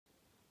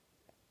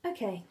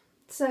Okay,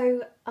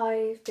 so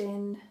I've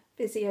been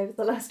busy over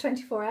the last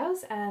 24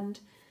 hours and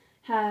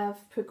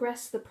have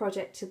progressed the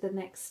project to the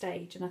next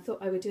stage, and I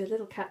thought I would do a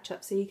little catch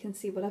up so you can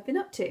see what I've been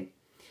up to.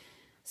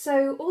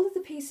 So all of the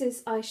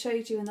pieces I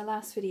showed you in the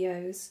last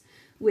videos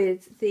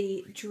with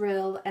the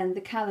drill and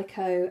the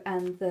calico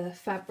and the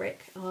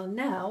fabric are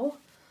now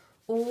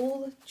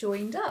all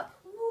joined up.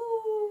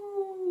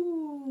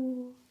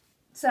 Ooh.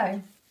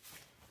 So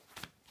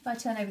if I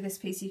turn over this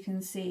piece, you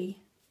can see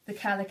the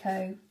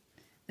calico,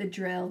 the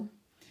drill,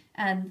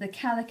 and the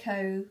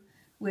calico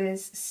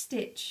was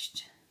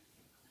stitched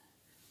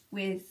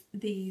with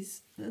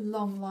these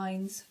long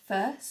lines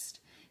first.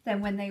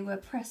 Then when they were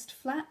pressed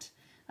flat,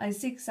 I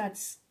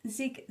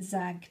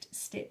zigzagged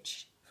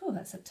stitch, oh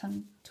that's a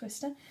tongue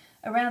twister,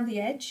 around the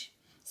edge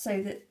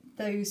so that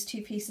those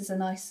two pieces are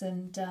nice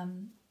and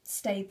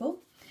stable.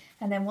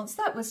 And then once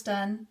that was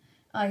done,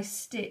 I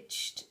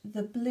stitched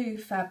the blue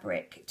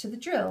fabric to the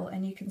drill,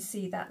 and you can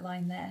see that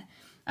line there.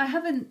 I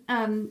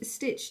haven't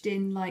stitched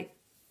in like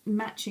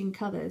matching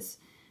colours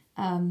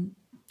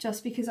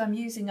just because I'm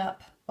using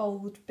up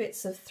old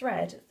bits of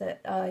thread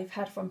that I've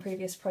had from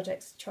previous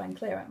projects to try and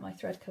clear out my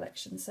thread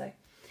collection, so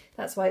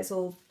that's why it's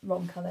all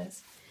wrong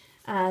colours.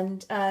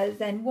 And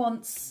then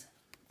once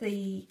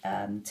the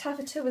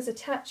taffeta was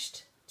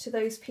attached to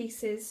those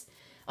pieces,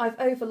 I've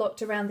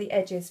overlocked around the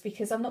edges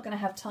because I'm not going to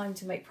have time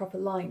to make proper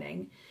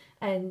lining,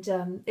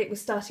 and it was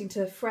starting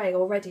to fray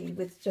already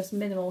with just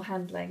minimal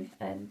handling,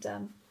 and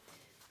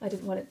I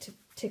didn't want it to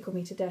tickle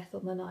me to death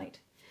on the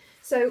night.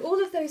 So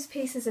all of those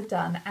pieces are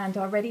done and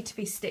are ready to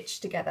be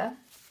stitched together.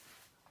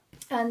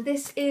 And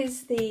this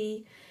is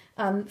the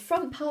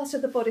front part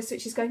of the bodice,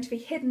 which is going to be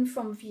hidden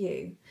from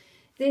view.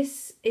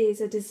 This is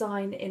a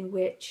design in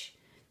which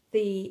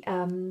the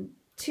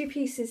two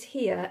pieces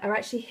here are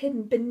actually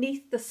hidden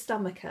beneath the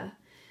stomacher,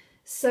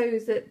 so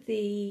that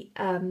these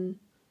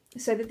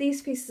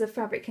pieces of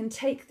fabric can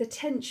take the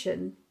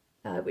tension,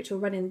 which will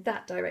run in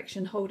that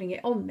direction, holding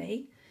it on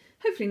me.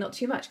 Hopefully not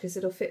too much because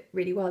it'll fit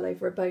really well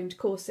over a boned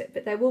corset,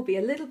 but there will be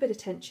a little bit of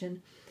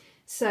tension.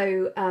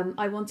 So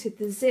I wanted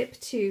the zip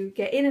to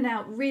get in and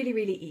out really,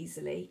 really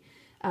easily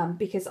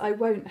because I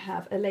won't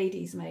have a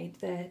lady's maid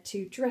there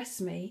to dress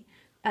me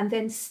and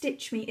then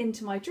stitch me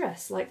into my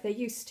dress like they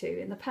used to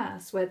in the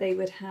past, where they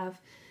would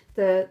have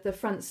the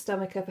front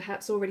stomacher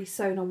perhaps already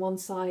sewn on one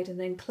side and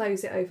then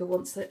close it over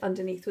once the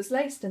underneath was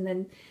laced and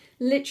then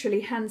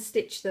literally hand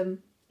stitch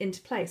them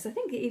into place. I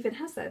think it even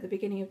has that at the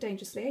beginning of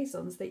Dangerous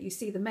Liaisons, that you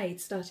see the maid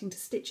starting to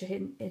stitch her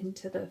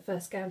into the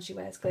first gown she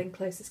wears, Glenn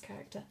Close's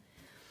character.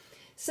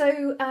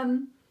 So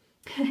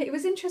it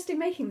was interesting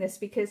making this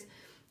because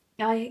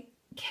I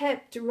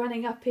kept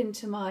running up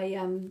into my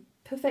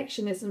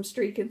perfectionism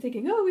streak and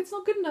thinking, oh, it's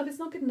not good enough, it's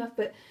not good enough,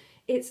 but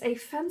it's a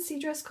fancy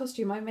dress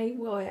costume I may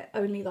wear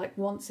only like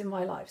once in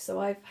my life,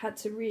 so I've had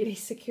to really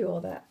secure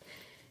that.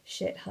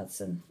 Shit,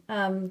 Hudson.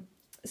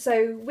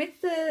 So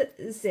with the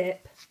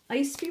zip, I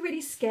used to be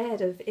really scared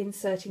of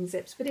inserting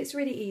zips, but it's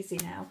really easy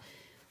now.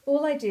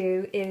 All I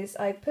do is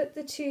I put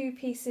the two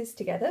pieces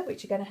together,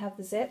 which are going to have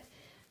the zip,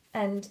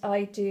 and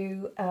I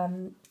do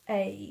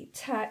a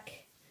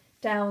tack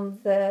down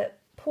the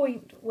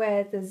point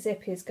where the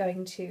zip is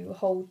going to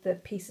hold the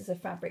pieces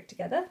of fabric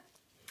together,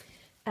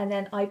 and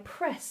then I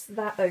press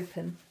that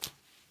open.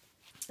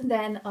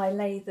 Then I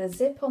lay the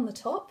zip on the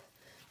top,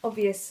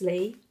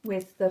 obviously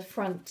with the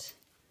front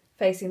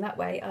facing that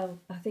way.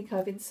 I think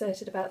I've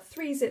inserted about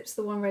 3 zips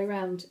the one way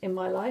round in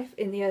my life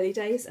in the early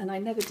days, and I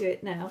never do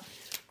it now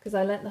because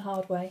I learnt the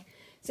hard way.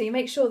 So you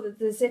make sure that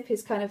the zip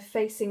is kind of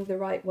facing the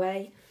right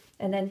way,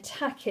 and then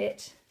tack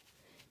it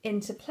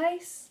into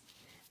place,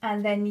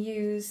 and then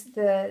use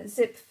the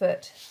zip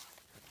foot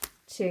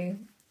to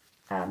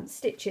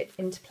stitch it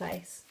into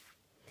place.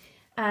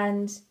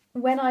 And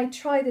when I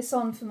try this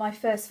on for my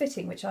first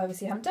fitting, which I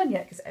obviously haven't done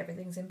yet because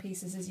everything's in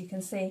pieces as you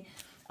can see,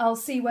 I'll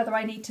see whether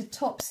I need to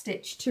top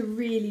stitch to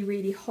really,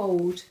 really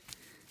hold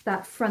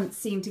that front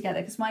seam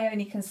together, because my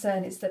only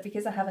concern is that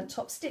because I haven't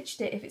top stitched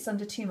it, if it's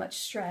under too much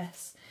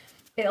stress,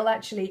 it'll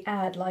actually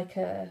add like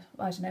a,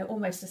 I don't know,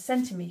 almost a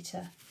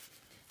centimetre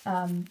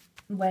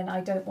when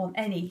I don't want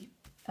any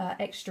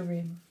extra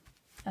room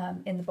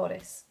in the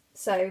bodice.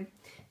 So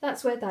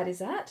that's where that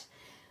is at.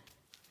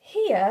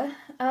 Here,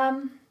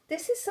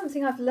 this is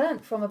something I've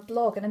learnt from a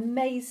blog, an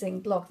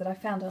amazing blog that I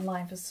found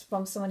online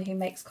from someone who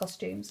makes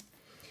costumes.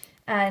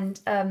 And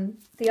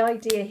the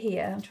idea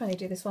here, I'm trying to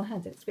do this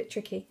one-handed, it's a bit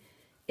tricky,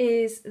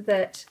 is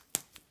that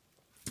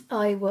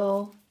I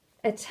will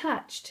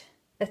attach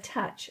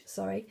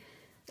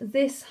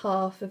this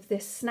half of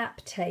this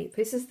snap tape.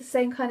 This is the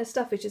same kind of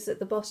stuff which is at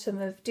the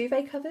bottom of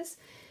duvet covers.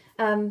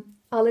 I'll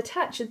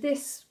attach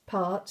this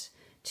part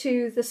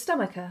to the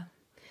stomacher.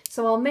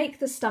 So I'll make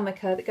the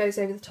stomacher that goes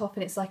over the top,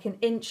 and it's like an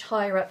inch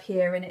higher up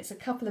here and it's a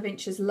couple of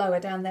inches lower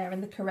down there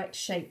in the correct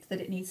shape that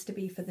it needs to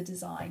be for the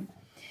design.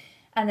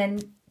 And then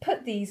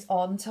put these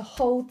on to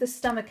hold the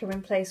stomacher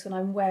in place when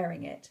I'm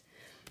wearing it.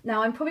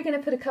 Now I'm probably going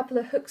to put a couple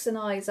of hooks and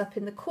eyes up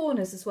in the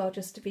corners as well,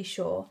 just to be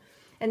sure.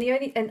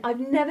 And I've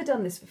never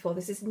done this before,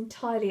 this is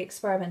entirely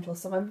experimental,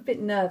 so I'm a bit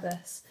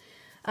nervous.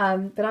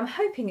 but I'm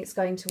hoping it's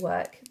going to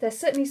work. They're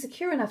certainly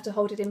secure enough to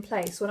hold it in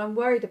place. What I'm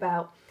worried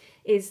about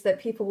is that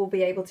people will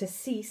be able to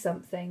see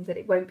something, that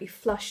it won't be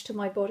flush to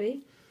my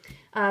body.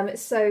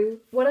 So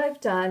what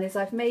I've done is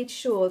I've made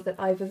sure that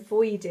I've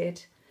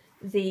avoided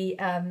the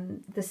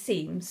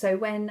seam. So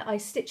when I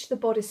stitch the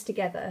bodice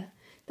together,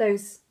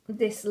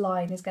 this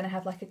line is going to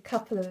have like a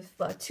couple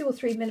of 2 or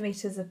 3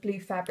 millimeters of blue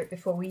fabric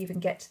before we even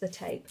get to the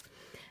tape.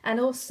 And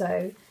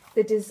also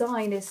the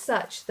design is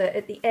such that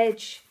at the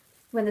edge,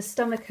 when the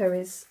stomacher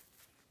is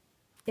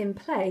in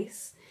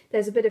place,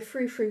 there's a bit of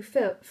frou-frou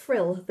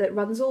frill that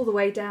runs all the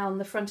way down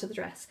the front of the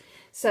dress.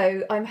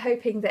 So I'm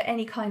hoping that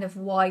any kind of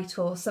white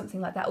or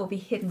something like that will be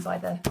hidden by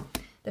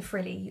the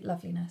frilly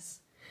loveliness.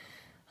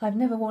 I've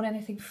never worn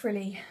anything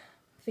frilly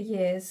for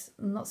years,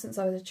 not since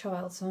I was a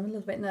child, so I'm a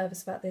little bit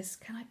nervous about this.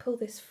 Can I pull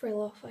this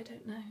frill off? I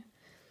don't know.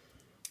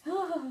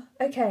 Oh,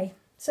 okay,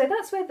 so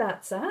that's where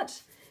that's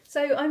at.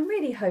 So I'm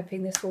really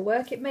hoping this will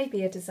work. It may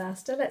be a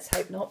disaster. Let's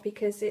hope not,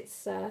 because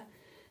it's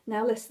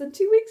now less than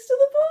 2 weeks to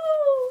the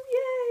ball.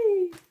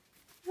 Yay!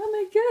 Oh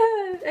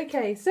my god.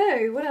 Okay,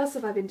 so what else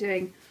have I been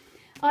doing?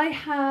 I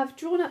have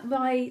drawn up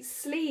my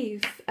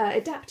sleeve,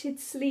 adapted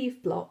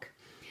sleeve block.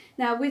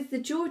 Now with the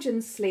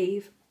Georgian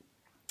sleeve,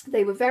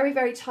 they were very,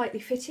 very tightly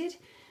fitted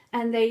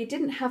and they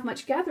didn't have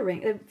much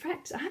gathering. In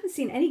fact, I haven't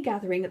seen any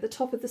gathering at the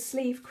top of the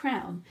sleeve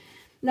crown.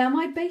 Now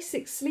my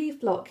basic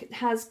sleeve block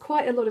has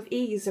quite a lot of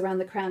ease around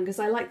the crown because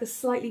I like the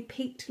slightly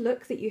peaked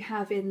look that you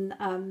have in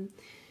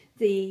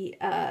the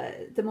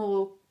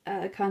more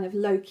kind of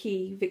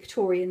low-key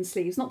Victorian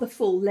sleeves. Not the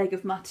full leg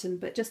of mutton,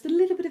 but just a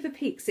little bit of a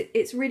peak.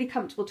 It's really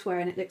comfortable to wear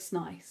and it looks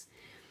nice.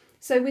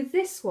 So with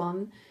this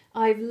one,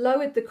 I've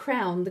lowered the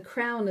crown. The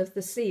crown of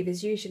the sleeve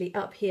is usually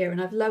up here,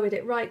 and I've lowered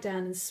it right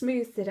down and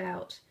smoothed it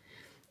out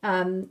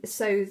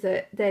so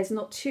that there's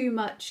not too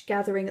much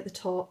gathering at the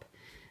top.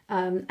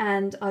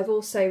 And I've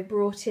also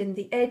brought in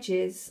the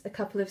edges a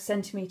couple of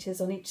centimetres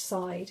on each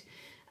side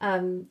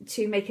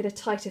to make it a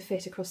tighter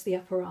fit across the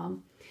upper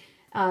arm.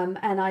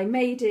 And I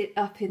made it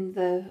up in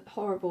the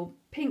horrible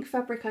pink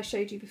fabric I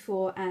showed you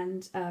before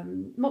and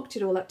mocked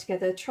it all up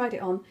together, tried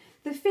it on.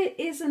 The fit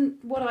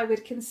isn't what I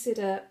would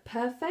consider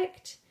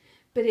perfect,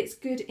 but it's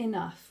good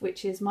enough,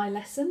 which is my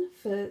lesson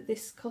for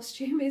this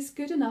costume, is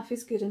good enough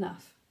is good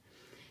enough.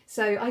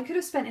 So I could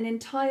have spent an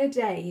entire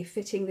day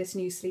fitting this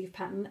new sleeve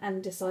pattern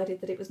and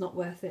decided that it was not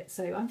worth it.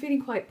 So I'm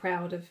feeling quite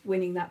proud of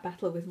winning that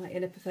battle with my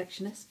inner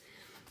perfectionist.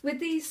 With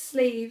these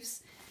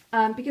sleeves,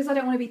 because I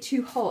don't want to be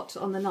too hot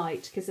on the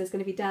night, because there's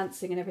going to be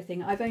dancing and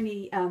everything, I've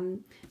only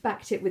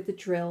backed it with the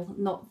drill,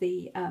 not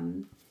the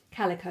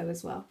calico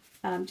as well,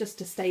 just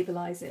to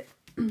stabilise it.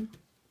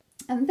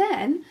 And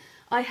then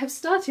I have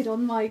started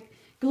on my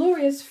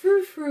glorious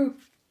frou-frou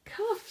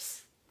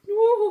cuffs.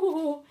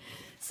 Whoa.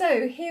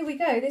 So here we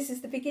go. This is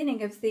the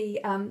beginning of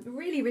the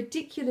really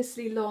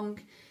ridiculously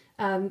long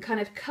kind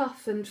of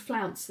cuff and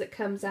flounce that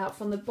comes out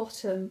from the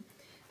bottom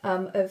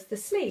of the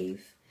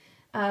sleeve.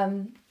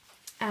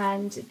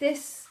 And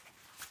this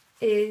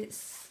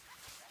is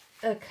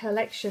a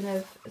collection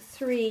of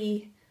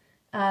 3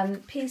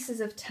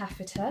 pieces of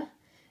taffeta,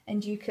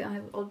 and you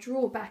can, I'll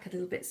draw back a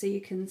little bit so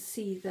you can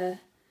see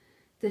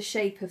the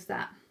shape of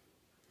that.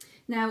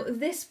 Now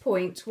this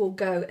point will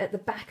go at the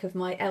back of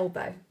my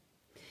elbow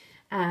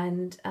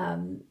and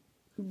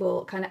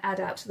will kind of add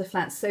out to the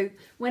flounce. So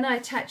when I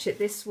attach it,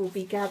 this will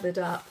be gathered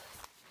up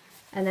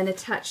and then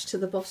attached to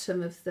the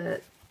bottom of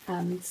the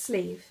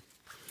sleeve.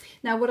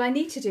 Now what I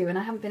need to do, and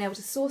I haven't been able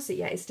to source it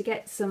yet, is to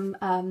get some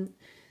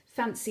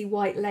fancy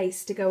white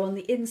lace to go on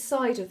the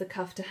inside of the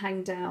cuff to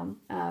hang down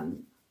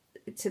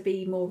to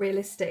be more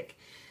realistic.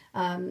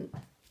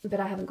 But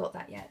I haven't got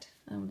that yet.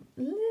 I'm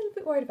a little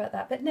bit worried about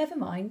that, but never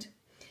mind.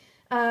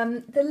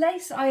 The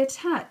lace I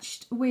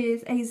attached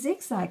with a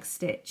zigzag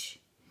stitch.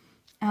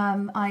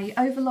 I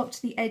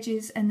overlocked the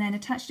edges and then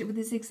attached it with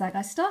a zigzag.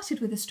 I started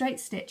with a straight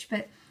stitch,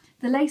 but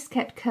the lace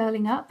kept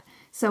curling up,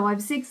 so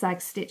I've zigzag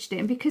stitched it,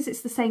 and because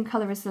it's the same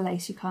colour as the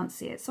lace, you can't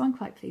see it, so I'm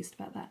quite pleased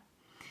about that.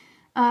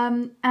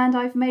 And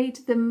I've made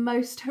the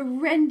most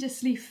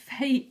horrendously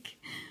fake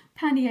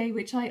pannier,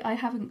 which I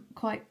haven't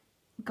quite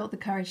got the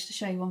courage to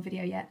show you on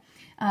video yet,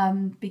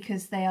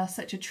 because they are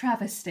such a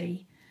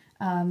travesty.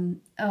 Oh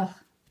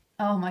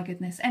my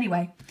goodness.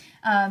 Anyway,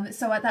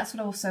 so that's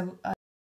what also